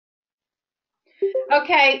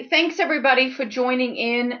Okay, thanks everybody for joining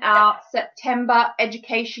in our September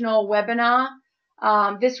educational webinar.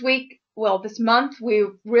 This month,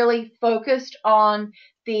 we've really focused on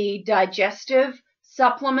the digestive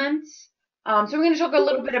supplements. So we're going to talk a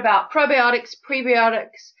little bit about probiotics,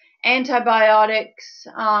 prebiotics, antibiotics.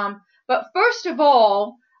 But first of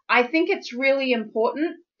all, I think it's really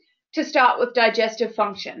important to start with digestive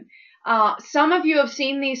function. Some of you have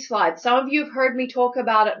seen these slides. Some of you have heard me talk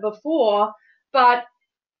about it before, but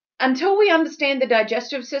until we understand the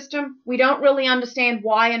digestive system, we don't really understand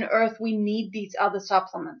why on earth we need these other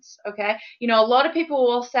supplements, okay? You know, a lot of people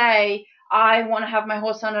will say, I want to have my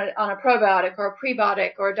horse on a probiotic or a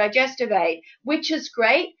prebiotic or a digestive aid, which is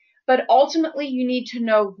great, but ultimately you need to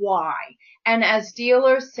know why. And as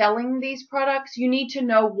dealers selling these products, you need to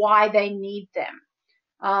know why they need them.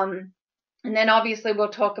 And then obviously we'll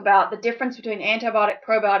talk about the difference between antibiotic,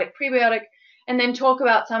 probiotic, prebiotic, and then talk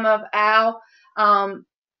about some of our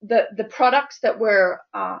the products that we're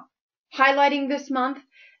highlighting this month,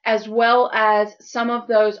 as well as some of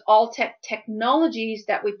those all-tech technologies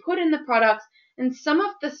that we put in the products and some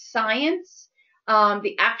of the science,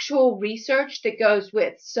 the actual research that goes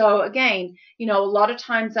with. So again, you know, a lot of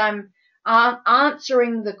times I'm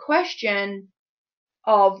answering the question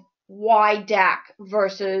of why DAC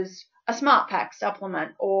versus a Smart Pack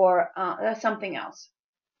supplement or something else.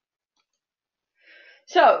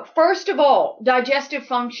 So, first of all, digestive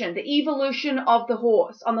function, the evolution of the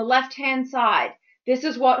horse. On the left-hand side, this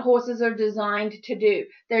is what horses are designed to do.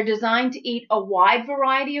 They're designed to eat a wide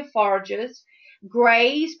variety of forages,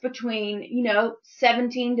 graze between,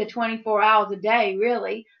 17 to 24 hours a day,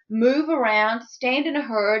 really, move around, stand in a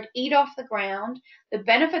herd, eat off the ground. The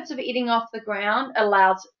benefits of eating off the ground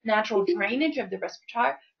allows natural drainage of the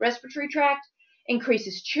respiratory tract,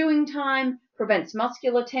 increases chewing time, prevents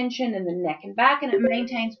muscular tension in the neck and back, and it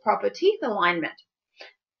maintains proper teeth alignment.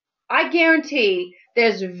 I guarantee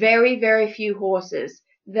there's very, very few horses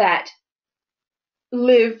that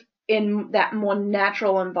live in that more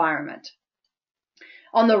natural environment.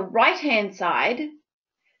 On the right-hand side,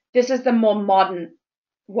 this is the more modern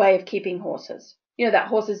way of keeping horses. You know, that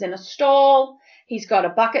horse is in a stall. He's got a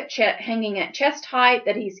bucket hanging at chest height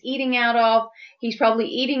that he's eating out of. He's probably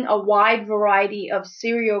eating a wide variety of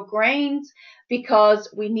cereal grains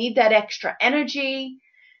because we need that extra energy.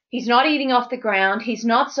 He's not eating off the ground. He's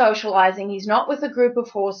not socializing. He's not with a group of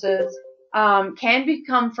horses. Can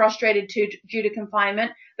become frustrated due to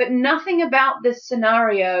confinement, but nothing about this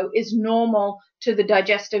scenario is normal to the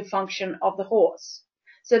digestive function of the horse.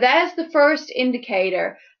 So that's the first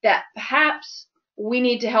indicator that perhaps we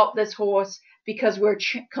need to help this horse because we're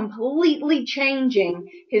completely changing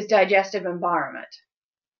his digestive environment.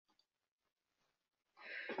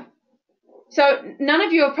 So none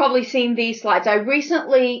of you have probably seen these slides. I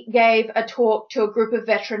recently gave a talk to a group of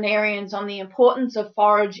veterinarians on the importance of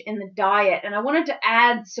forage in the diet, and I wanted to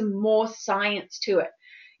add some more science to it.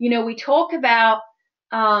 You know, we talk about,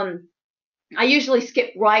 I usually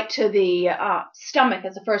skip right to the stomach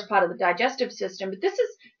as the first part of the digestive system, but this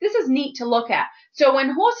is neat to look at. So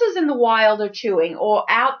when horses in the wild are chewing or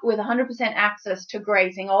out with 100% access to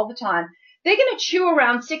grazing all the time, they're going to chew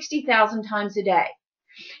around 60,000 times a day.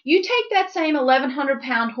 You take that same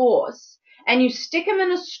 1,100-pound horse and you stick him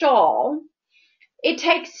in a stall. It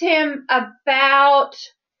takes him about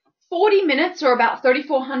 40 minutes or about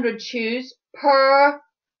 3,400 chews per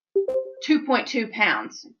 2.2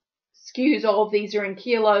 pounds. Excuse, all of these are in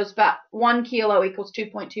kilos, but 1 kilo equals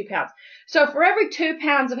 2.2 pounds. So for every 2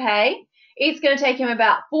 pounds of hay, it's going to take him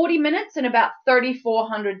about 40 minutes and about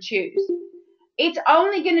 3,400 chews. It's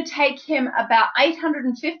only going to take him about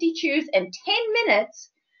 850 chews and 10 minutes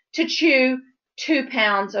to chew 2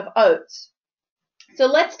 pounds of oats. So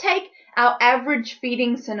let's take our average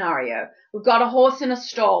feeding scenario. We've got a horse in a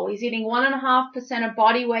stall. He's eating 1.5% of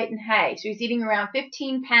body weight in hay. So he's eating around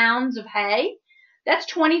 15 pounds of hay. That's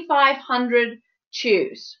 2,500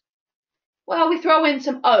 chews. Well, we throw in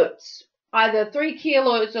some oats, either 3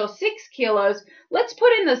 kilos or 6 kilos. Let's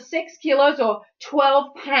put in the 6 kilos or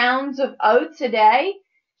 12 pounds of oats a day.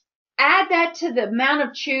 Add that to the amount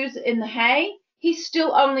of chews in the hay. He's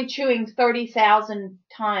still only chewing 30,000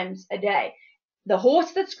 times a day. The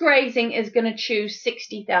horse that's grazing is going to chew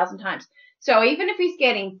 60,000 times. So even if he's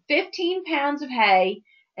getting 15 pounds of hay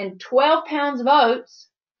and 12 pounds of oats,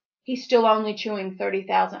 he's still only chewing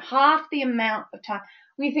 30,000, half the amount of time.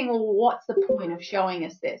 We think, well, what's the point of showing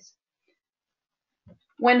us this?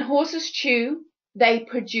 When horses chew, they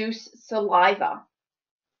produce saliva.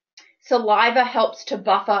 Saliva helps to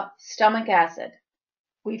buffer stomach acid.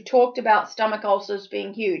 We've talked about stomach ulcers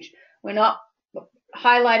being huge. We're not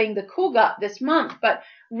highlighting the cool gut this month, but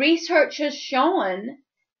research has shown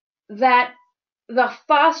that the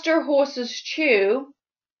faster horses chew,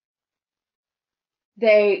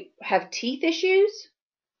 they have teeth issues,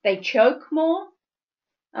 they choke more.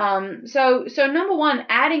 So number one,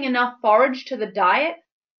 adding enough forage to the diet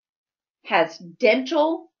has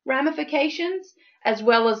dental ramifications, as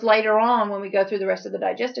well as later on when we go through the rest of the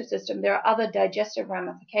digestive system, there are other digestive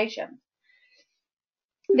ramifications.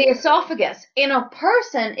 The esophagus. In a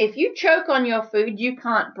person, if you choke on your food, you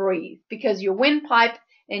can't breathe because your windpipe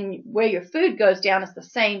and where your food goes down is the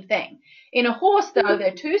same thing. In a horse, though,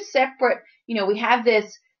 they're two separate, we have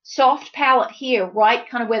this soft palate here, right,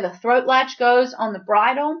 kind of where the throat latch goes on the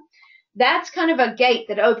bridle. That's kind of a gate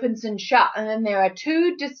that opens and shuts, and then there are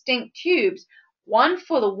two distinct tubes, one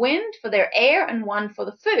for the wind, for their air, and one for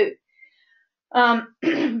the food.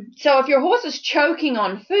 So if your horse is choking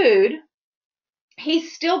on food,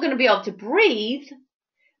 he's still going to be able to breathe,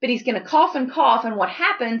 but he's going to cough, and what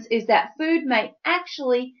happens is that food may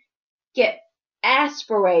actually get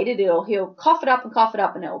aspirated. He'll cough it up,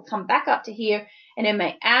 and it'll come back up to here, and it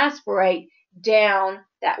may aspirate down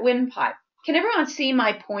that windpipe. Can everyone see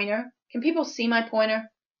my pointer? Can people see my pointer?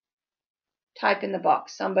 Type in the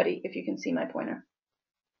box, somebody, if you can see my pointer.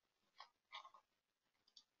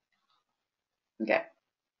 Okay.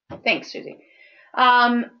 Thanks, Susie.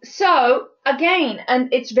 So again,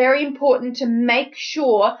 and it's very important to make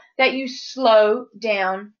sure that you slow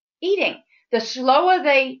down eating. The slower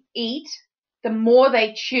they eat, the more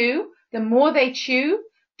they chew. The more they chew,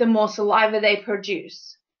 the more saliva they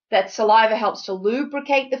produce. That saliva helps to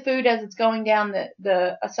lubricate the food as it's going down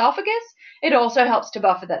the esophagus. It also helps to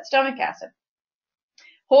buffer that stomach acid.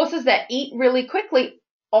 Horses that eat really quickly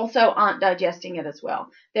also aren't digesting it as well.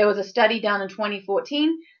 There was a study done in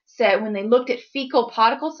 2014 said when they looked at fecal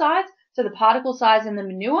particle size, so the particle size in the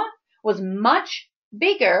manure was much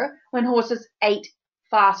bigger when horses ate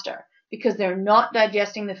faster because they're not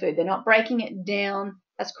digesting the food. They're not breaking it down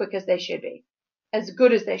as quick as they should be. As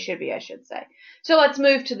good as they should be, I should say. So let's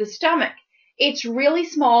move to the stomach. It's really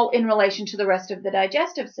small in relation to the rest of the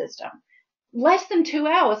digestive system. Less than 2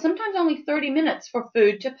 hours, sometimes only 30 minutes for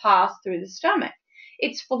food to pass through the stomach.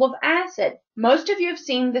 It's full of acid. Most of you have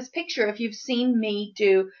seen this picture if you've seen me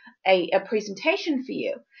do a presentation for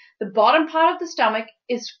you. The bottom part of the stomach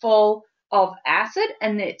is full of acid,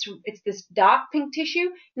 and it's this dark pink tissue,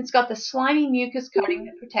 and it's got the slimy mucus coating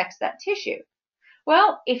that protects that tissue.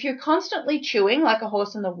 Well, if you're constantly chewing like a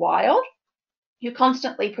horse in the wild, you're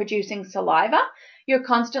constantly producing saliva, you're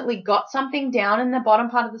constantly got something down in the bottom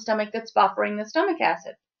part of the stomach that's buffering the stomach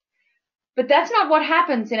acid. But that's not what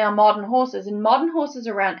happens in our modern horses. In modern horses,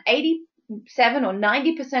 around 87 or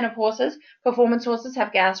 90% of horses, performance horses,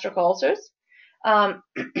 have gastric ulcers. Any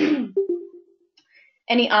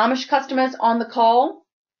Amish customers on the call?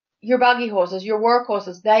 Your buggy horses, your work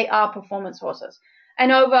horses, they are performance horses.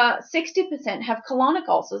 And over 60% have colonic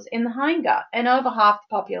ulcers in the hindgut, and over half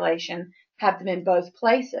the population have them in both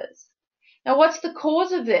places. Now, what's the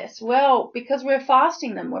cause of this? Well, because we're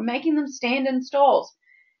fasting them. We're making them stand in stalls.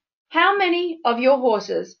 How many of your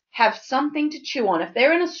horses have something to chew on? If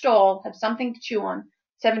they're in a stall, have something to chew on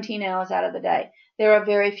 17 hours out of the day? There are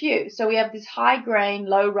very few. So we have these high-grain,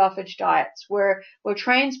 low roughage diets where we're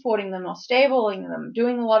transporting them or stabling them,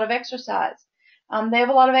 doing a lot of exercise. They have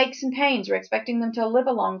a lot of aches and pains. We're expecting them to live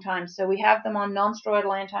a long time, so we have them on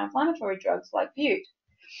non-steroidal anti-inflammatory drugs like bute.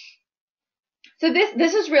 So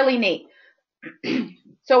this is really neat.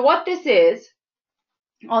 So what this is,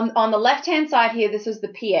 on the left-hand side here, this is the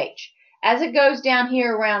pH. As it goes down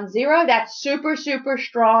here around 0, that's super, super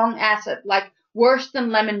strong acid, like worse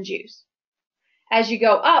than lemon juice. As you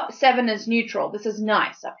go up, 7 is neutral. This is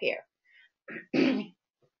nice up here.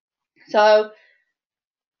 So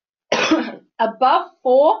above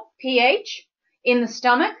 4 pH in the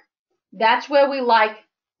stomach, that's where we like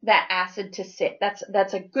that acid to sit.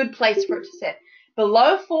 That's a good place for it to sit.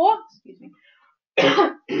 Below 4, excuse me,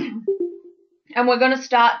 and we're going to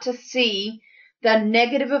start to see the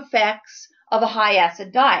negative effects of a high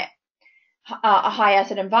acid diet, a high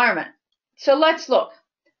acid environment. So let's look.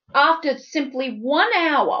 After simply 1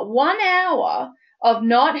 hour of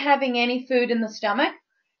not having any food in the stomach,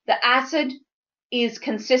 the acid is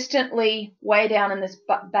consistently way down in this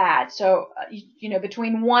bad. So,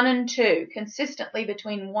 between 1 and 2, consistently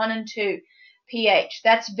between 1 and 2 pH.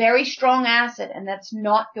 That's very strong acid, and that's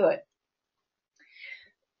not good.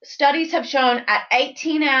 Studies have shown at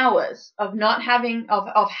 18 hours of not having,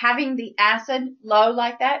 of having the acid low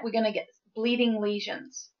like that, we're going to get bleeding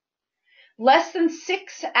lesions. Less than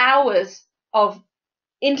 6 hours of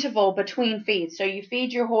interval between feeds. So you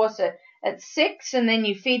feed your horse at 6 and then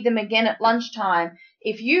you feed them again at lunchtime.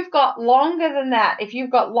 If you've got longer than that, if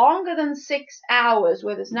you've got longer than 6 hours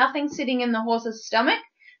where there's nothing sitting in the horse's stomach,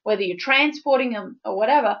 whether you're transporting them or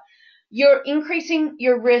whatever, you're increasing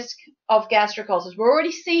your risk of gastric ulcers. We're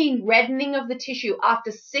already seeing reddening of the tissue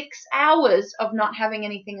after 6 hours of not having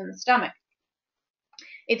anything in the stomach.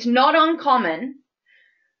 It's not uncommon,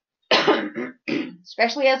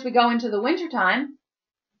 especially as we go into the wintertime.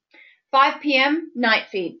 5 p.m., night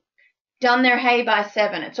feed. Done their hay by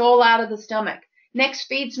 7. It's all out of the stomach. Next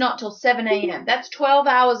feed's not till 7 a.m. That's 12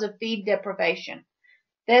 hours of feed deprivation.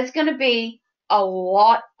 There's going to be a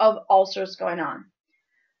lot of ulcers going on.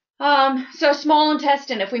 So small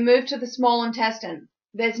intestine, if we move to the small intestine,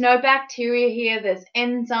 there's no bacteria here. There's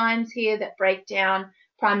enzymes here that break down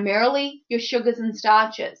primarily your sugars and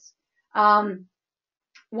starches. One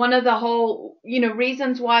of the whole,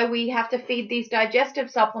 reasons why we have to feed these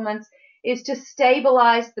digestive supplements is to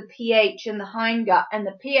stabilize the pH in the hindgut. And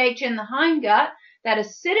the pH in the hindgut, that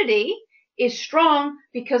acidity, is strong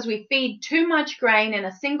because we feed too much grain in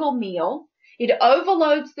a single meal. It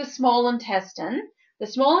overloads the small intestine. The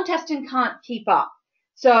small intestine can't keep up.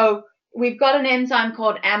 So we've got an enzyme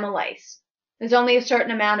called amylase. There's only a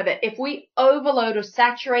certain amount of it. If we overload or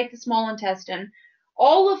saturate the small intestine,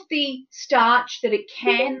 all of the starch that it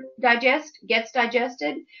can digest gets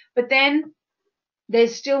digested, but then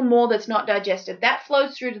there's still more that's not digested. That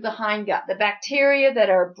flows through to the hindgut. The bacteria that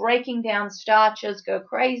are breaking down starches go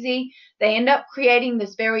crazy. They end up creating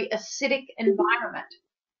this very acidic environment.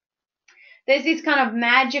 There's this kind of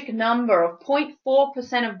magic number of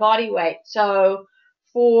 0.4% of body weight. So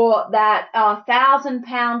for that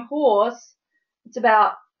 1,000-pound horse, it's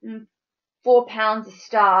about 4 pounds of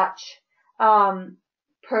starch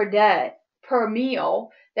per day, per meal.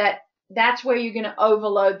 That's where you're going to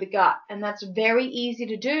overload the gut. And that's very easy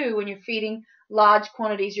to do when you're feeding large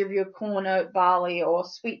quantities of your corn, oat, barley, or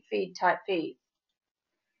sweet feed type feed.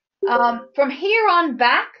 From here on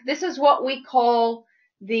back, this is what we call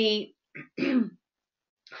the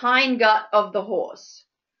hindgut of the horse.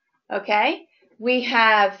 Okay? We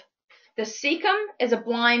have the cecum is a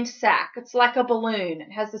blind sac. It's like a balloon.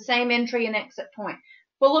 It has the same entry and exit point,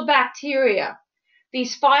 full of bacteria.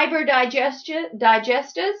 These fiber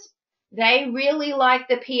digesters, they really like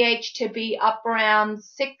the pH to be up around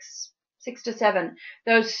 6 to 7.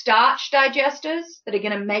 Those starch digesters that are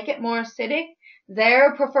going to make it more acidic,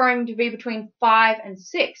 they're preferring to be between 5 and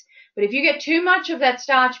 6. But if you get too much of that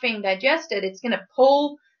starch being digested, it's going to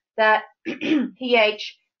pull that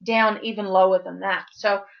pH down even lower than that.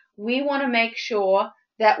 So we want to make sure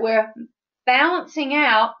that we're balancing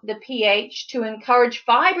out the pH to encourage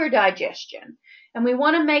fiber digestion. And we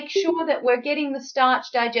want to make sure that we're getting the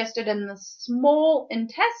starch digested in the small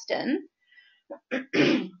intestine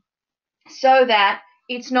so that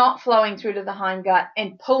it's not flowing through to the hindgut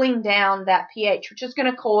and pulling down that pH, which is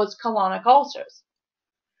going to cause colonic ulcers.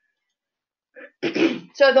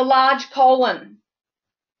 So the large colon,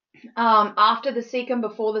 after the cecum,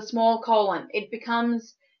 before the small colon, it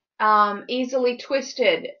becomes easily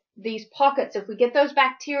twisted. These pockets, if we get those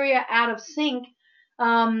bacteria out of sync,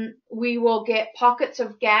 we will get pockets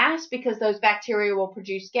of gas because those bacteria will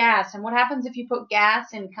produce gas. And what happens if you put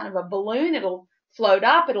gas in kind of a balloon? It'll float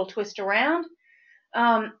up, it'll twist around.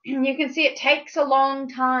 You can see it takes a long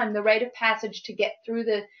time, the rate of passage to get through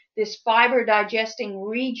this fiber digesting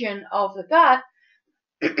region of the gut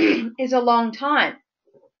is a long time.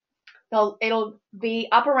 It'll be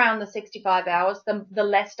up around the 65 hours, the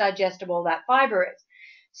less digestible that fiber is.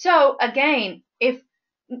 So again, if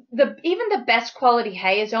even the best quality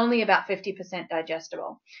hay is only about 50%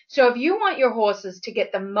 digestible. So if you want your horses to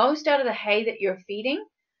get the most out of the hay that you're feeding,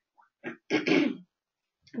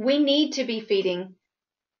 we need to be feeding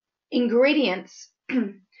ingredients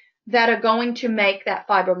that are going to make that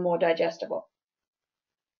fiber more digestible.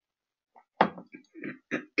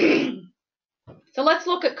 So let's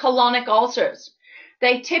look at colonic ulcers.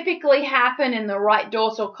 They typically happen in the right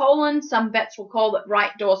dorsal colon. Some vets will call it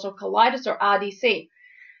right dorsal colitis or RDC.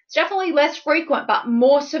 It's definitely less frequent, but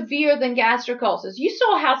more severe than gastric ulcers. You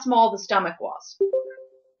saw how small the stomach was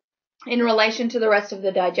in relation to the rest of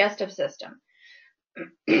the digestive system.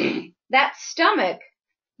 That stomach,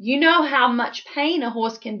 you know how much pain a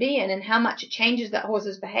horse can be in and how much it changes that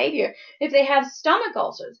horse's behavior if they have stomach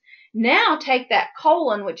ulcers. Now take that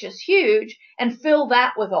colon, which is huge, and fill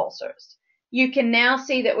that with ulcers. You can now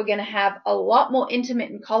see that we're going to have a lot more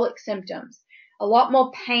intermittent colic symptoms, a lot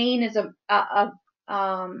more pain and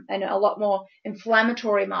a lot more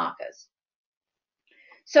inflammatory markers.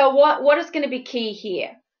 So what is going to be key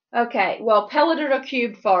here? Okay, well, pelleted or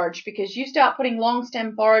cubed forage, because you start putting long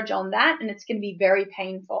stem forage on that and it's going to be very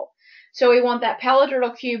painful. So we want that pelleted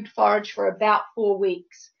or cubed forage for about 4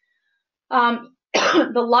 weeks.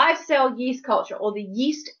 The live cell yeast culture, or the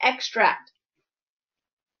yeast extract,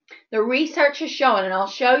 the research has shown, and I'll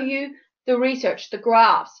show you the research, the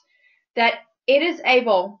graphs, that it is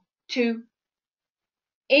able to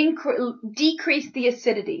decrease the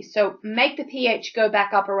acidity, so make the pH go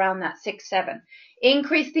back up around that 6-7,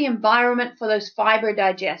 increase the environment for those fiber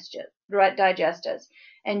digesters,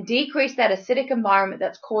 and decrease that acidic environment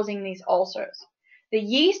that's causing these ulcers. The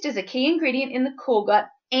yeast is a key ingredient in the cool gut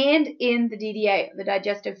and in the DDA, the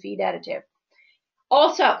digestive feed additive.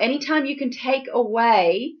 Also, anytime you can take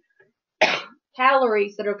away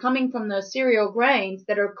calories that are coming from those cereal grains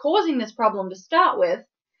that are causing this problem to start with,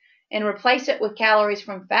 and replace it with calories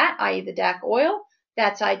from fat, i.e. the DAC oil,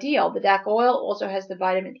 that's ideal. The DAC oil also has the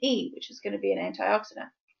vitamin E, which is going to be an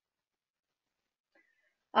antioxidant.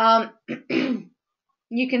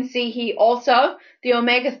 You can see here also the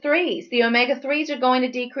omega-3s. The omega-3s are going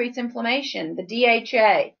to decrease inflammation, the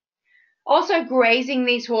DHA. Also grazing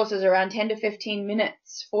these horses around 10 to 15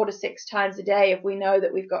 minutes, 4 to 6 times a day if we know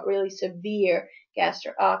that we've got really severe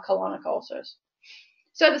colonic ulcers.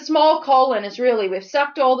 So the small colon is really, we've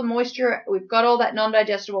sucked all the moisture, we've got all that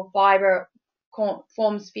non-digestible fiber,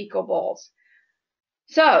 forms fecal balls.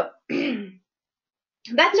 So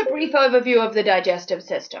that's a brief overview of the digestive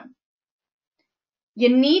system. You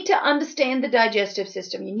need to understand the digestive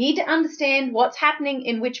system. You need to understand what's happening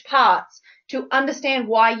in which parts to understand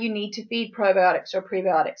why you need to feed probiotics or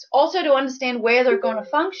prebiotics. Also to understand where they're going to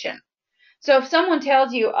function. So if someone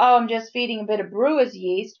tells you, oh, I'm just feeding a bit of brewer's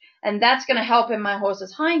yeast and that's going to help in my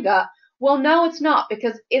horse's hindgut, well, no, it's not,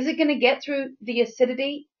 because is it going to get through the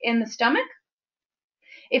acidity in the stomach?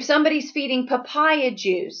 If somebody's feeding papaya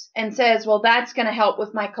juice and says, well, that's going to help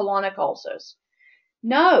with my colonic ulcers,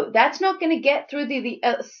 no, that's not going to get through the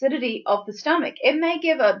acidity of the stomach. It may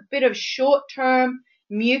give a bit of short-term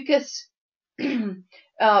mucus building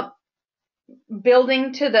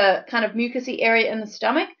to the kind of mucousy area in the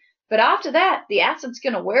stomach. But after that, the acid's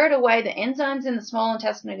going to wear it away. The enzymes in the small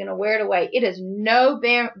intestine are going to wear it away. It is no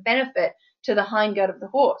benefit to the hindgut of the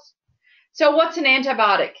horse. So what's an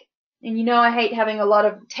antibiotic? And you know I hate having a lot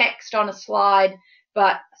of text on a slide,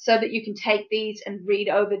 but so that you can take these and read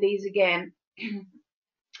over these again.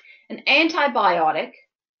 An antibiotic,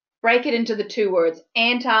 break it into the 2 words,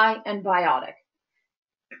 anti and biotic.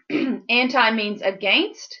 Anti means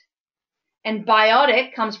against, and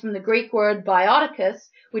biotic comes from the Greek word bioticus,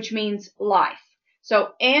 which means life.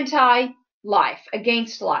 So anti-life,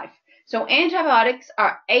 against life. So antibiotics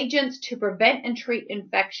are agents to prevent and treat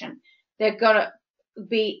infection. They're going to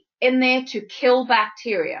be in there to kill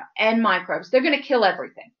bacteria and microbes. They're going to kill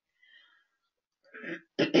everything.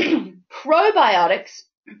 Probiotics,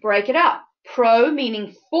 break it up. Pro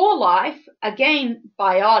meaning for life, again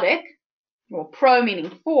biotic, or pro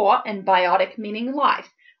meaning for, and biotic meaning life.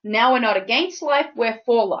 Now we're not against life, we're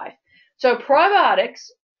for life. So probiotics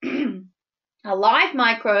are live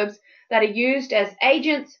microbes that are used as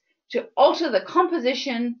agents to alter the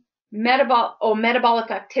composition,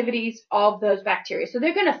 metabolic activities of those bacteria. So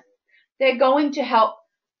they're going to help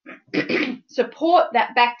support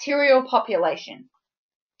that bacterial population.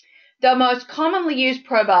 The most commonly used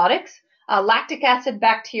probiotics are lactic acid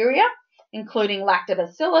bacteria, including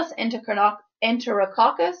Lactobacillus,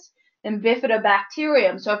 Enterococcus, and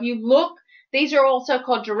Bifidobacterium. So if you look, these are also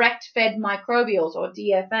called direct-fed microbials, or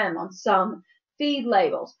DFM, on some feed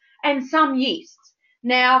labels, and some yeasts.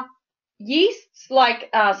 Now, yeasts like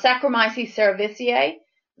Saccharomyces cerevisiae,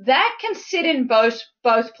 that can sit in both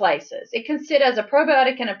places. It can sit as a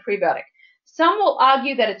probiotic and a prebiotic. Some will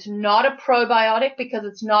argue that it's not a probiotic because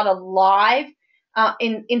it's not a live,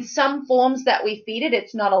 in some forms that we feed it,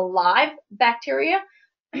 it's not a live bacteria,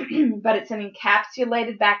 but it's an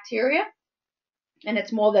encapsulated bacteria, and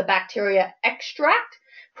it's more the bacteria extract.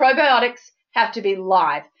 Probiotics have to be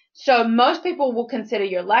live. So most people will consider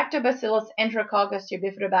your Lactobacillus, Enterococcus, your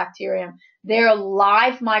Bifidobacterium, they're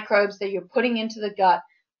live microbes that you're putting into the gut,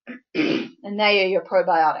 and they are your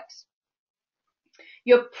probiotics.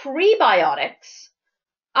 Your prebiotics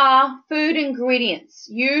are food ingredients,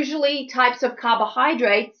 usually types of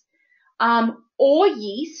carbohydrates or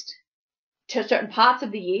yeast, to certain parts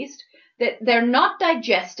of the yeast, that they're not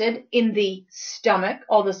digested in the stomach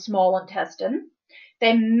or the small intestine.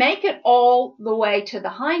 They make it all the way to the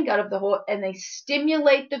hindgut of the horse, and they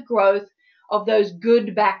stimulate the growth of those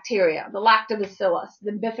good bacteria, the lactobacillus,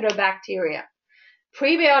 the bifidobacteria.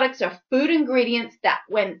 Prebiotics are food ingredients that,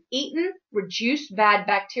 when eaten, reduce bad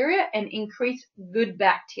bacteria and increase good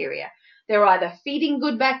bacteria. They're either feeding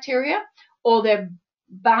good bacteria or they're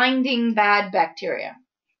binding bad bacteria.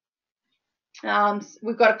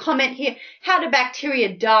 We've got a comment here. How do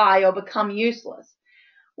bacteria die or become useless?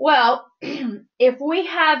 Well, if we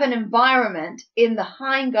have an environment in the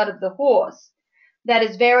hindgut of the horse that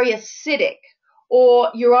is very acidic,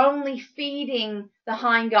 or you're only feeding the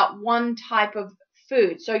hindgut one type of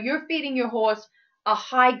food, so you're feeding your horse a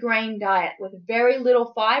high grain diet with very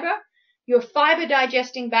little fiber, your fiber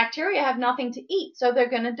digesting bacteria have nothing to eat, so they're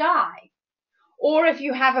going to die. Or if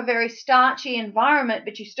you have a very starchy environment,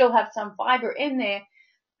 but you still have some fiber in there,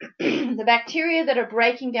 the bacteria that are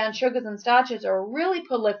breaking down sugars and starches are really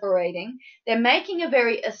proliferating. They're making a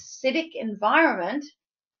very acidic environment,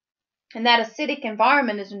 and that acidic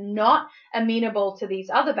environment is not amenable to these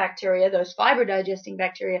other bacteria, those fiber digesting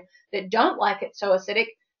bacteria that don't like it so acidic,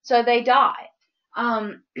 so they die.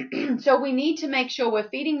 So we need to make sure we're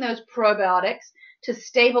feeding those probiotics to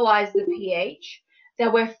stabilize the pH,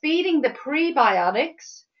 that we're feeding the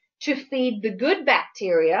prebiotics to feed the good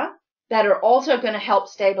bacteria that are also going to help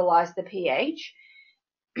stabilize the pH.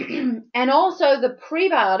 And also the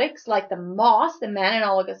prebiotics, like the MOS, the mannose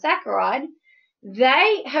oligosaccharide,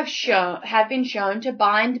 they have been shown to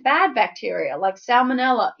bind bad bacteria like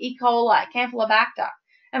Salmonella, E. coli, Campylobacter,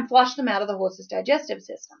 and flush them out of the horse's digestive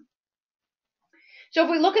system. So if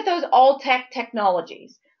we look at those old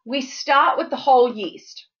technologies, we start with the whole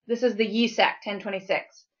yeast. This is the YESAC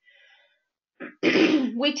 1026.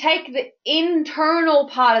 We take the internal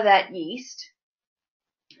part of that yeast,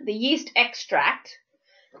 the yeast extract,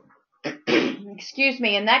 excuse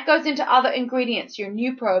me, and that goes into other ingredients, your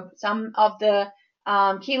new probe, some of the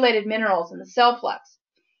chelated minerals and the cell flux.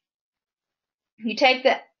 You take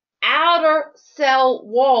the outer cell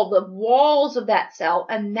wall, the walls of that cell,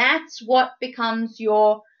 and that's what becomes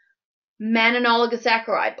your mannose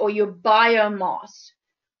oligosaccharide or your biomos.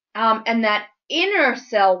 And that inner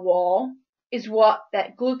cell wall is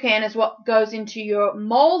that glucan is what goes into your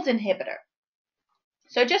mold inhibitor.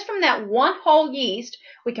 So just from that one whole yeast,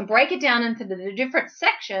 we can break it down into the different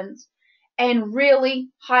sections and really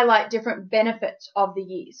highlight different benefits of the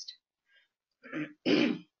yeast.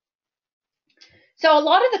 So a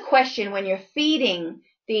lot of the question when you're feeding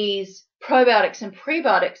these probiotics and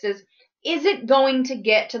prebiotics is it going to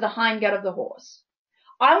get to the hindgut of the horse?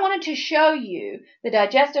 I wanted to show you the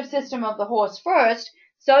digestive system of the horse first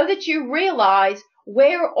so that you realize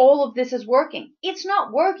where all of this is working. It's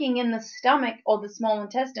not working in the stomach or the small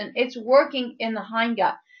intestine. It's working in the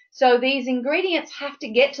hindgut. So these ingredients have to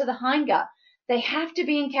get to the hindgut. They have to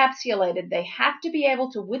be encapsulated. They have to be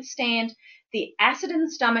able to withstand the acid in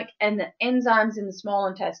the stomach and the enzymes in the small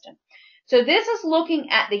intestine. So this is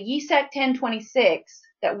looking at the YESAC 1026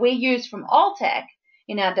 that we use from Alltech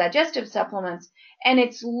in our digestive supplements, and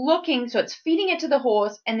it's looking, so it's feeding it to the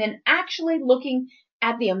horse and then actually looking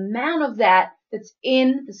at the amount of that that's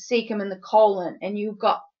in the cecum and the colon. And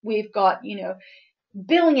we've got,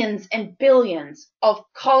 billions and billions of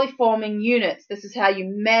coliforming units. This is how you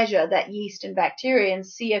measure that yeast and bacteria in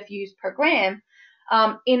CFUs per gram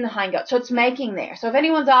in the hindgut. So it's making there. So if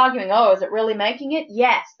anyone's arguing, oh, is it really making it?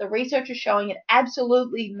 Yes, the research is showing it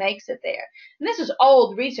absolutely makes it there. And this is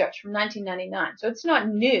old research from 1999, so it's not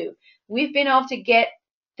new. We've been able to get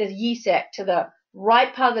the YESAC to the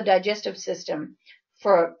right part of the digestive system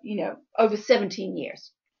for, over 17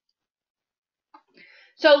 years.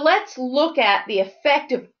 So let's look at the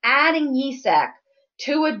effect of adding YESAC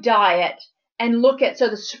to a diet and look at, so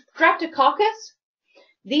the Streptococcus,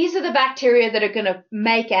 these are the bacteria that are going to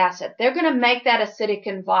make acid. They're going to make that acidic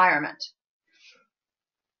environment.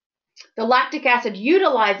 The lactic acid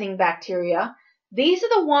utilizing bacteria, these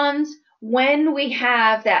are the ones when we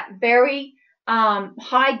have that very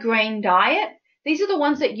high grain diet, these are the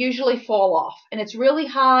ones that usually fall off. And it's really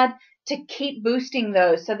hard to keep boosting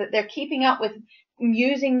those so that they're keeping up with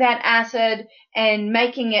using that acid and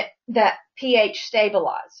making it that pH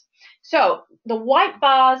stabilize. So the white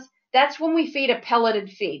bars, that's when we feed a pelleted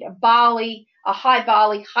feed, a high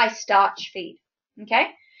barley, high starch feed. Okay?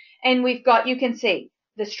 And we've got, you can see,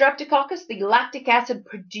 the Streptococcus, the lactic acid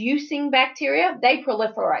producing bacteria, they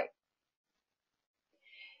proliferate.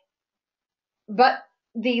 But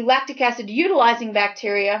the lactic acid utilizing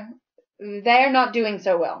bacteria, they're not doing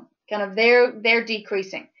so well. They're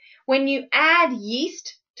decreasing. When you add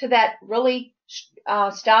yeast to that really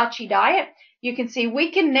starchy diet, you can see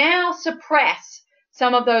we can now suppress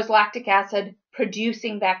some of those lactic acid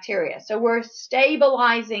producing bacteria. So we're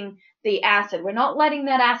stabilizing the acid. We're not letting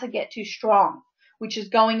that acid get too strong, which is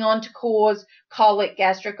going on to cause colic,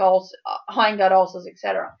 gastric ulcers, hindgut ulcers,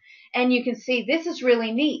 etc. And you can see this is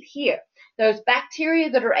really neat here. Those bacteria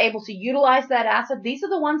that are able to utilize that acid, these are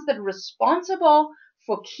the ones that are responsible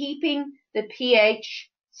for keeping the pH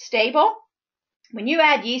stable. When you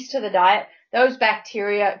add yeast to the diet, those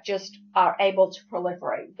bacteria just are able to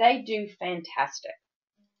proliferate. They do fantastic.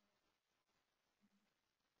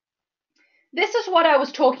 This is what I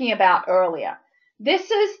was talking about earlier.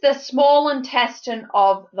 This is the small intestine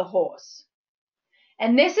of the horse.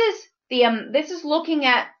 And this is looking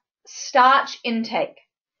at starch intake.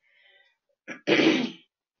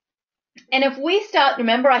 And if we start,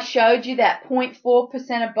 remember I showed you that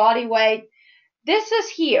 0.4% of body weight. This is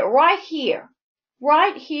here, right here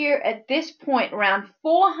at this point, around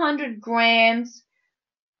 400 grams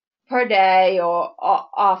per day or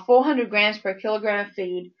 400 grams per kilogram of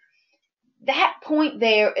feed. That point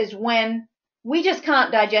there is when we just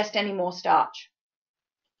can't digest any more starch.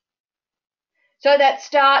 So that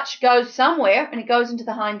starch goes somewhere and it goes into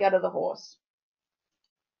the hindgut of the horse.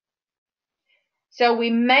 So we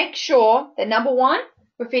make sure that number one,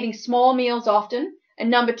 we're feeding small meals often. And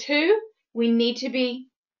number two, we need to be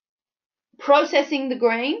processing the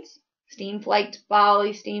grains, steam flaked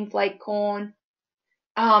barley, steam flaked corn.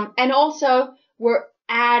 And also we're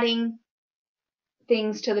adding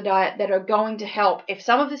things to the diet that are going to help. If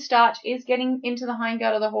some of the starch is getting into the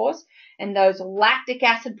hindgut of the horse and those lactic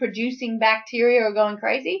acid producing bacteria are going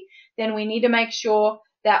crazy, then we need to make sure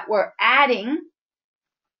that we're adding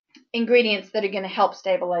ingredients that are going to help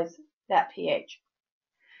stabilize that pH.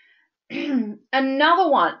 Another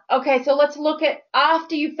one. Okay, so let's look at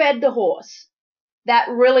after you fed the horse. That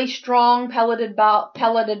really strong pelleted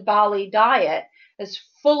barley diet is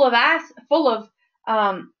full of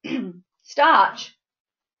starch.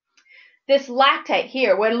 This lactate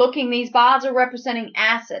here, we're looking, these bars are representing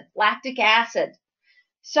acid, lactic acid.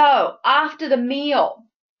 So after the meal,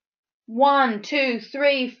 1, 2,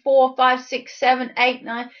 3, 4, 5, 6, 7, 8,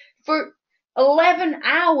 9, for 11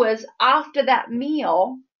 hours after that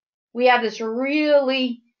meal, we have this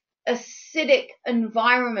really acidic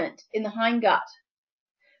environment in the hindgut.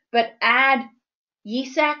 But add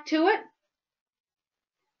yeast sac to it,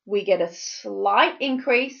 we get a slight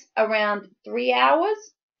increase around 3 hours,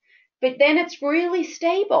 but then it's really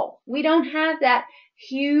stable. We don't have that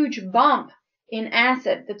huge bump in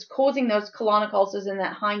acid that's causing those colonic ulcers and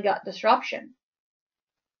that hindgut disruption.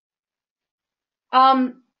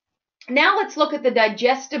 Now let's look at the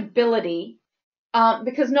digestibility,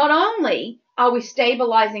 because not only are we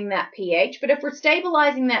stabilizing that pH, but if we're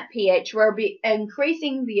stabilizing that pH, we're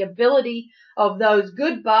increasing the ability of those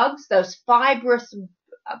good bugs, those fibrous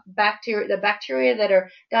bacteria, the bacteria that are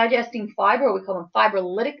digesting fiber, we call them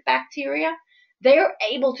fibrolytic bacteria. They're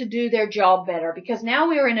able to do their job better because now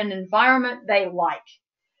we're in an environment they like.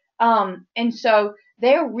 And so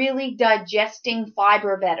they're really digesting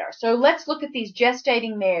fiber better. So let's look at these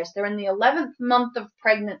gestating mares. They're in the 11th month of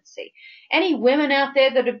pregnancy. Any women out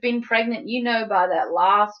there that have been pregnant, you know by that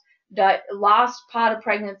last part of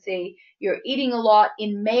pregnancy, you're eating a lot.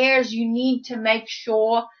 In mares, you need to make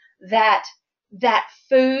sure that that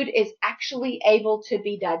food is actually able to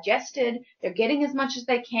be digested. They're getting as much as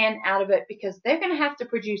they can out of it because they're going to have to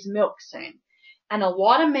produce milk soon. And a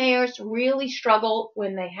lot of mares really struggle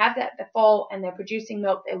when they have that fall and they're producing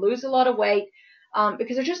milk. They lose a lot of weight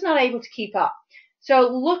because they're just not able to keep up. So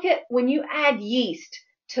look at when you add yeast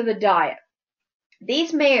to the diet.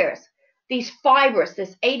 These mares, these fibers,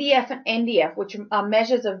 this ADF and NDF, which are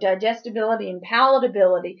measures of digestibility and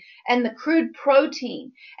palatability, and the crude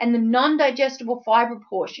protein and the non-digestible fiber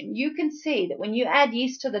portion, you can see that when you add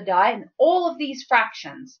yeast to the diet and all of these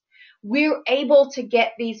fractions, we're able to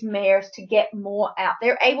get these mares to get more out.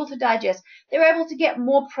 They're able to digest. They're able to get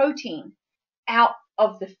more protein out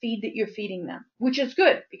of the feed that you're feeding them, which is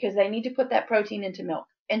good because they need to put that protein into milk,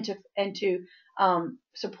 into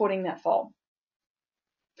supporting that fall.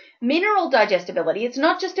 Mineral digestibility, it's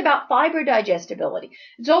not just about fiber digestibility.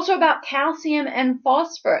 It's also about calcium and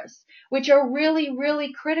phosphorus, which are really,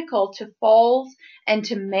 really critical to foals and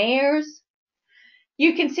to mares.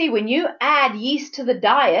 You can see when you add yeast to the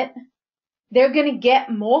diet, they're going to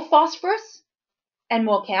get more phosphorus and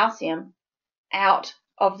more calcium out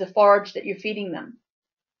of the forage that you're feeding them.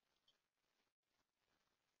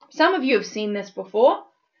 Some of you have seen this before.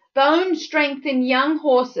 Bone strength in young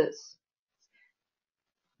horses.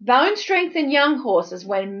 Bone strength in young horses,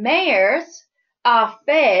 when mares are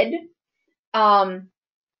fed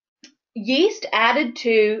yeast added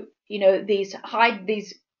to, these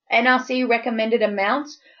NRC recommended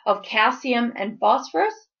amounts of calcium and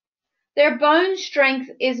phosphorus, their bone strength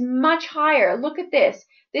is much higher. Look at this.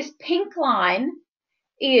 This pink line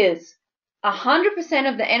is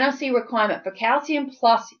 100% of the NRC requirement for calcium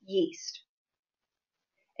plus yeast.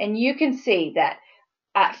 And you can see that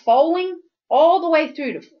at foaling all the way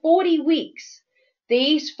through to 40 weeks,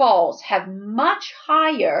 these foals have much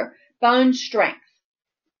higher bone strength.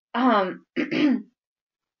 compared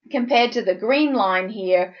to the green line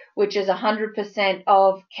here, which is 100%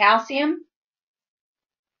 of calcium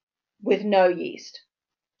with no yeast.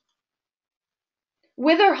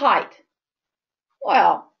 Wither height.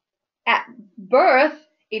 Well, at birth,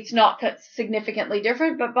 it's not significantly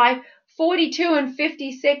different, but by 42 and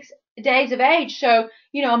 56 days of age, so,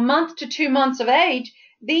 a month to 2 months of age,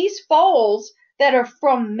 these foals that are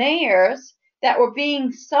from mares that were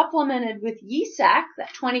being supplemented with yeast sac,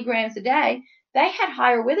 that 20 grams a day, they had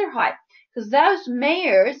higher wither height because those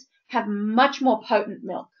mares have much more potent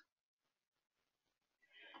milk.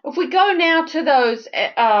 If we go now to those,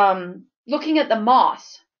 looking at the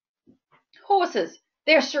moss, horses,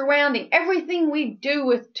 they're surrounding everything we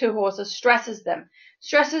do to horses stresses them.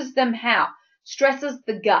 Stresses them how? Stresses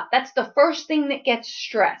the gut. That's the first thing that gets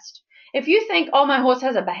stressed. If you think, oh, my horse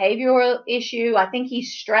has a behavioral issue, I think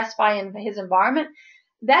he's stressed by his environment,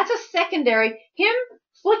 that's a secondary. Him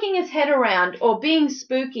flicking his head around or being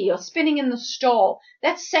spooky or spinning in the stall,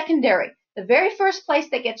 that's secondary. The very first place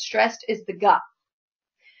that gets stressed is the gut.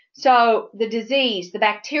 So the disease, the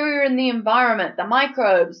bacteria in the environment, the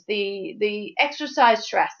microbes, the exercise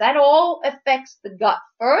stress, that all affects the gut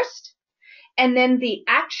first. And then the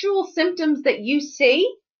actual symptoms that you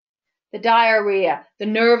see, the diarrhea, the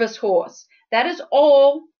nervous horse, that is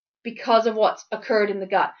all because of what's occurred in the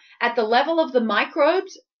gut. At the level of the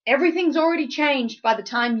microbes, everything's already changed by the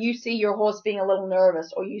time you see your horse being a little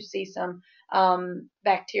nervous or you see some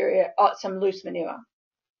bacteria, some loose manure.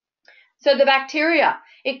 So the bacteria,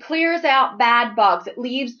 it clears out bad bugs. It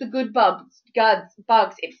leaves the good bugs.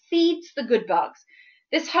 It feeds the good bugs.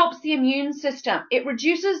 This helps the immune system. It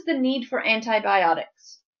reduces the need for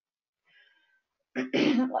antibiotics.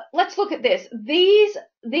 Let's look at this.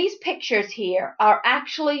 These pictures here are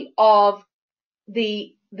actually of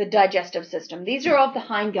the digestive system. These are of the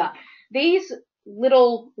hindgut. These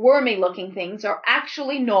little wormy looking things are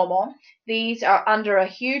actually normal. These are under a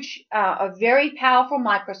very powerful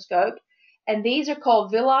microscope, and these are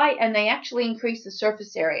called villi, and they actually increase the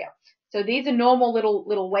surface area. So these are normal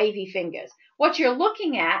little wavy fingers. What you're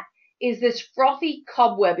looking at is this frothy,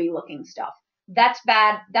 cobwebby looking stuff. That's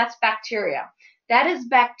bad. That's bacteria. That is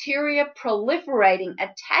bacteria proliferating,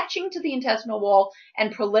 attaching to the intestinal wall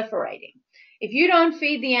and proliferating. If you don't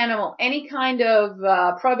feed the animal any kind of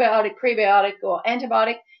probiotic, prebiotic, or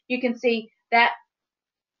antibiotic, you can see that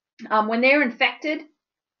when they're infected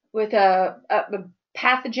with a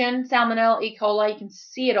pathogen, Salmonella, E. coli, you can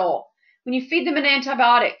see it all. When you feed them an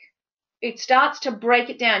antibiotic, it starts to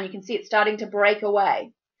break it down. You can see it starting to break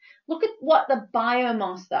away. Look at what the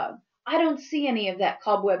biomass, though. I don't see any of that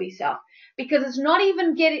cobwebby stuff because it's not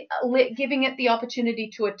even giving it the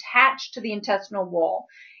opportunity to attach to the intestinal wall.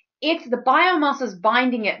 It's the biomass is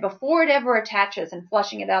binding it before it ever attaches and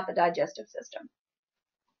flushing it out the digestive system.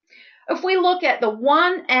 If we look at the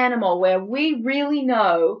one animal where we really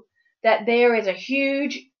know that there is a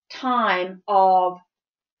huge time of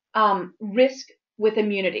risk with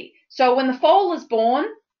immunity. So when the foal is born,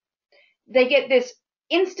 they get this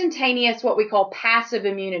instantaneous, what we call passive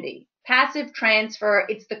immunity, passive transfer.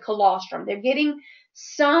 It's the colostrum. They're getting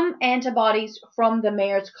some antibodies from the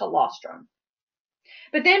mare's colostrum.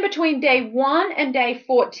 But then between day 1 and day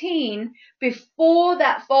 14, before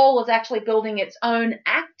that foal is actually building its own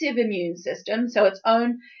active immune system, so it's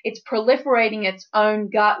proliferating its own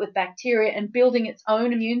gut with bacteria and building its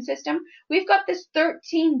own immune system, we've got this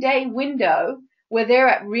 13-day window where they're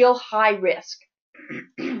at real high risk.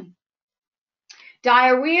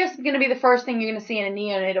 Diarrhea is going to be the first thing you're going to see in a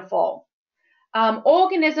neonatal foal.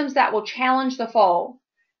 Organisms that will challenge the foal,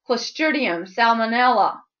 Clostridium,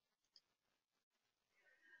 Salmonella.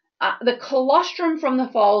 The colostrum from the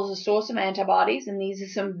foal is a source of antibodies, and these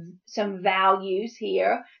are some values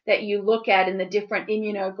here that you look at in the different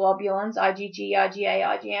immunoglobulins, IgG,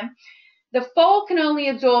 IgA, IgM. The foal can only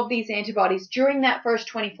absorb these antibodies during that first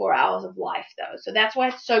 24 hours of life, though. So that's why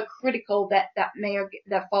it's so critical that that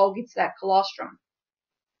foal gets that colostrum.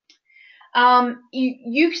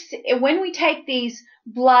 When we take these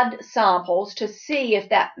blood samples to see if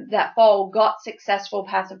that foal got successful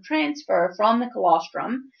passive transfer from the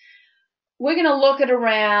colostrum, we're going to look at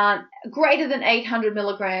around greater than 800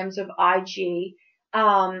 milligrams of Ig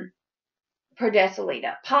per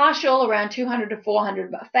deciliter. Partial around 200 to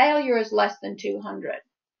 400, but failure is less than 200.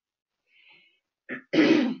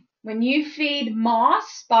 When you feed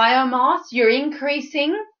biomass, you're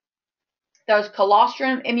increasing those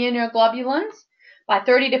colostrum immunoglobulins by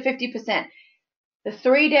 30 to 50%. The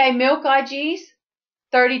 3-day milk IGs,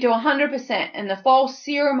 30 to 100%, and the foal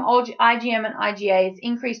serum IgM and IgA is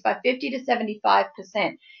increased by 50 to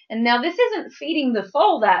 75%. And now this isn't feeding the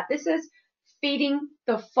foal that, this is feeding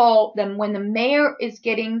the foal, then when the mare is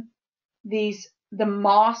getting the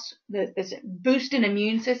moss, this boost in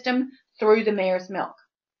immune system through the mare's milk.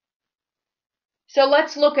 So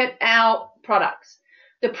let's look at our products.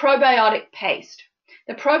 The probiotic paste.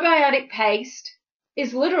 The probiotic paste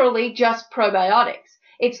is literally just probiotics.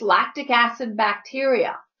 It's lactic acid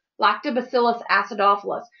bacteria, Lactobacillus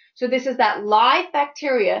acidophilus. So this is that live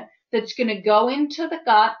bacteria that's going to go into the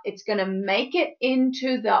gut. It's going to make it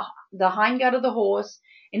into the hindgut of the horse,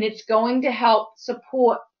 and it's going to help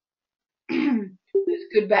support this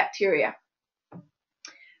good bacteria.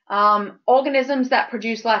 Organisms that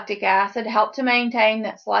produce lactic acid help to maintain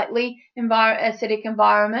that slightly acidic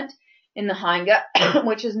environment in the hindgut,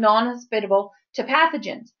 which is non-hospitable to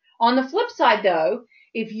pathogens. On the flip side, though,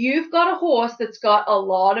 if you've got a horse that's got a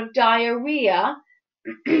lot of diarrhea,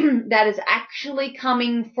 that is actually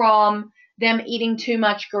coming from them eating too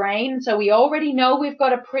much grain. So we already know we've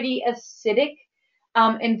got a pretty acidic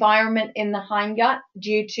environment in the hindgut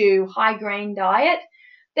due to high grain diet.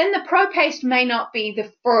 Then the Pro Paste may not be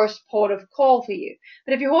the first port of call for you.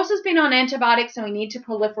 But if your horse has been on antibiotics and we need to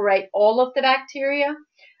proliferate all of the bacteria,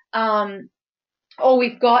 or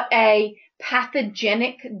we've got a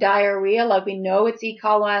pathogenic diarrhea, like we know it's E.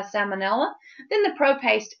 coli or salmonella, then the Pro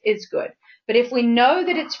Paste is good. But if we know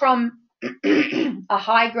that it's from a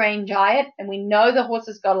high grain diet and we know the horse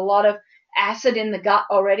has got a lot of acid in the gut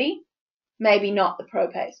already, maybe not the Pro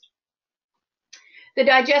Paste. The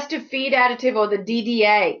digestive feed additive, or the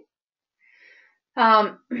DDA,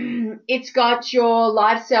 it's got your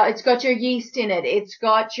live cell, it's got your yeast in it, it's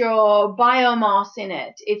got your biomass in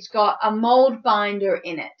it, it's got a mold binder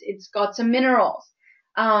in it, it's got some minerals,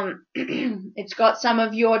 it's got some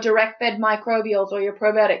of your direct fed microbials or your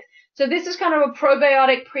probiotics. So this is kind of a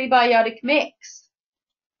probiotic prebiotic mix.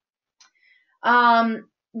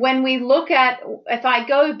 When we look at, if I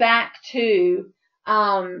go back to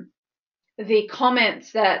the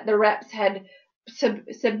comments that the reps had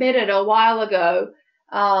submitted a while ago,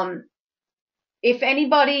 if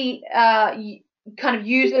anybody kind of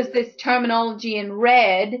uses this terminology in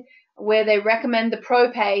red, where they recommend the Pro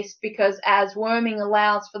Paste because as worming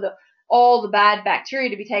allows for all the bad bacteria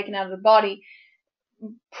to be taken out of the body,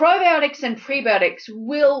 probiotics and prebiotics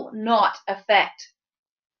will not affect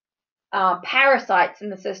parasites in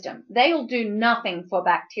the system. They'll do nothing for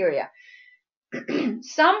bacteria.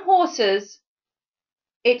 Some horses,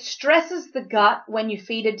 it stresses the gut when you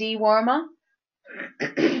feed a dewormer.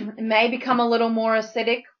 It may become a little more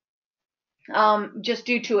acidic just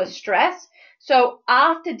due to a stress. So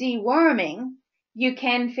after deworming, you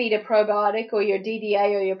can feed a probiotic or your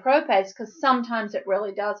DDA or your Pro Paste, because sometimes it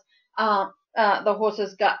really does. The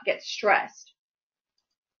horse's gut gets stressed.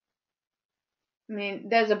 I mean,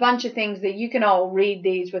 there's a bunch of things that you can all read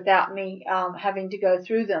these without me having to go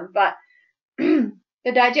through them, but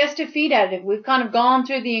the digestive feed additive, we've kind of gone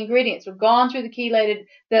through the ingredients. We've gone through the chelated,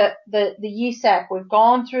 the yeast sac. We've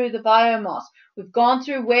gone through the biomass. We've gone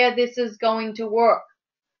through where this is going to work.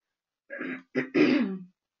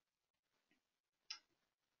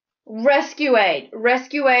 Rescue Aid.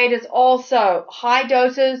 Rescue Aid is also high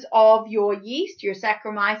doses of your yeast, your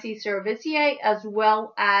Saccharomyces cerevisiae, as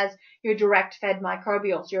well as your direct-fed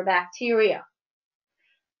microbials, your bacteria.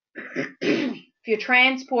 If you're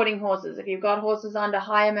transporting horses, if you've got horses under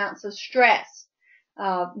high amounts of stress,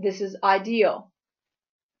 this is ideal.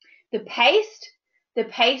 The paste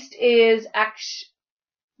is actually,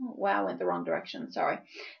 wow, I went the wrong direction, sorry.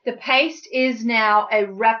 The paste is now a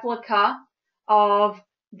replica of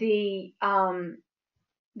the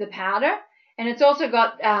powder, and it's also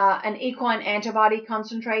got an equine antibody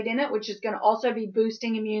concentrate in it, which is going to also be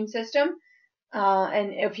boosting immune system.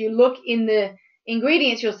 And if you look in the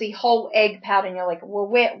ingredients, you'll see whole egg powder, and you're like, well,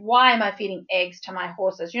 why am I feeding eggs to my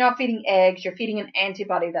horses? You're not feeding eggs, you're feeding an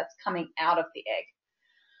antibody that's coming out of the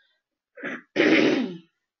egg.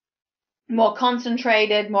 More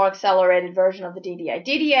concentrated, more accelerated version of the DDA.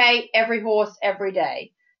 DDA, every horse, every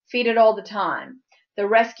day. Feed it all the time. The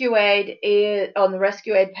Rescue Aid the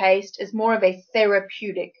Rescue Aid paste is more of a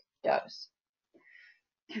therapeutic dose.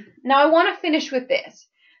 Now I want to finish with this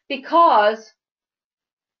because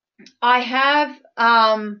I have,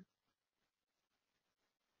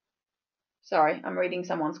 sorry, I'm reading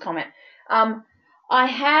someone's comment. I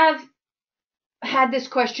have had this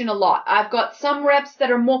question a lot. I've got some reps that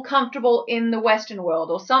are more comfortable in the Western world,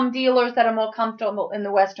 or some dealers that are more comfortable in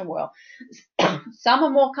the Western world. Some are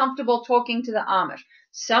more comfortable talking to the Amish.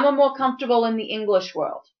 Some are more comfortable in the English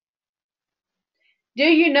world. Do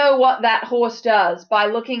you know what that horse does by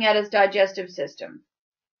looking at his digestive system?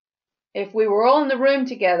 If we were all in the room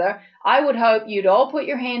together, I would hope you'd all put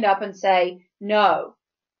your hand up and say, no.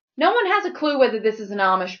 No one has a clue whether this is an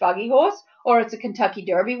Amish buggy horse or it's a Kentucky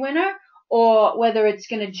Derby winner, or whether it's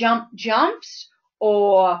going to jump jumps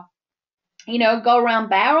or, you know, go around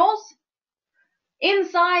barrels.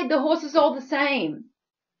 Inside, the horse is all the same.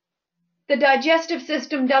 The digestive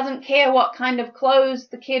system doesn't care what kind of clothes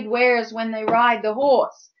the kid wears when they ride the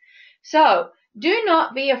horse. So do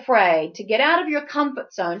not be afraid to get out of your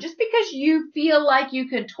comfort zone just because you feel like you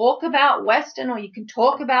can talk about Western or you can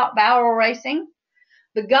talk about barrel racing.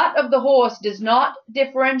 The gut of the horse does not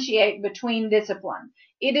differentiate between discipline.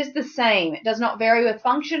 It is the same. It does not vary with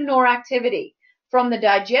function nor activity. From the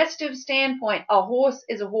digestive standpoint, a horse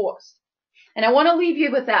is a horse. And I want to leave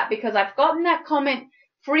you with that because I've gotten that comment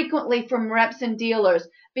frequently from reps and dealers,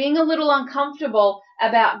 being a little uncomfortable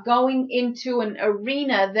about going into an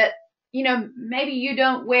arena that, you know, maybe you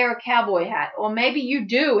don't wear a cowboy hat, or maybe you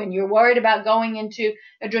do and you're worried about going into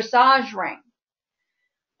a dressage ring.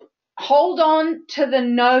 Hold on to the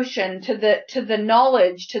notion, to the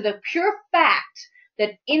knowledge, to the pure fact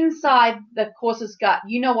that inside the horse's gut,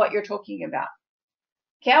 you know what you're talking about.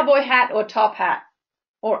 Cowboy hat or top hat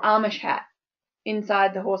or Amish hat.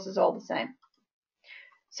 Inside the horse is all the same.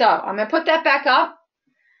 So I'm going to put that back up.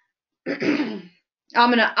 I'm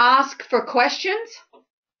going to ask for questions.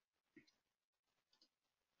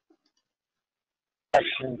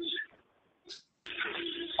 Questions.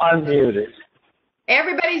 Unmuted.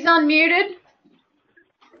 Everybody's unmuted.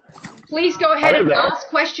 Please go ahead and ask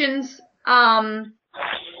questions. Everything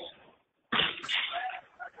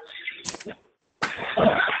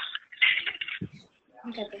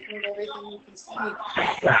you can see.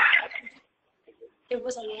 It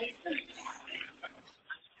was a light.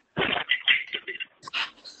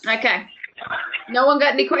 Okay. No one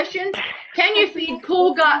got any questions? Can you feed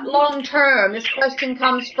cool gut long term? This question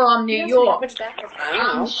comes from New York.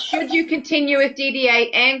 Should you continue with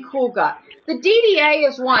DDA and cool gut? The DDA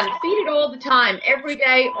is one. Feed it all the time, every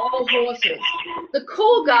day, all horses. The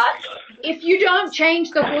cool gut, if you don't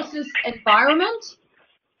change the horse's environment,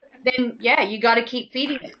 then yeah, you got to keep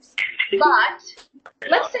feeding it. But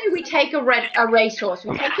let's say we take a racehorse,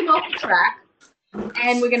 we take him off the track,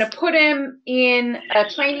 and we're going to put him in a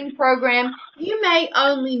training program. You may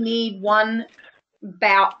only need one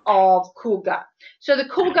bout of cool gut. So the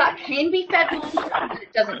cool gut can be fed long term, but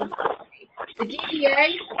it doesn't need to be. The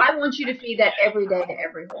DDA, I want you to feed that every day to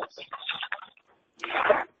every horse.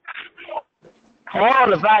 Hold on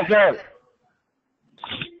the back end.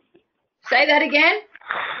 Say that again.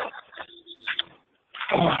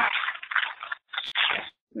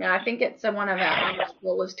 Yeah, I think it's one of our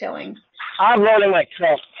schoolers telling. I'm learning like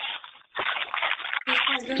Trump.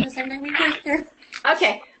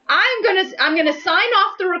 Okay, I'm gonna sign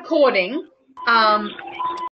off the recording.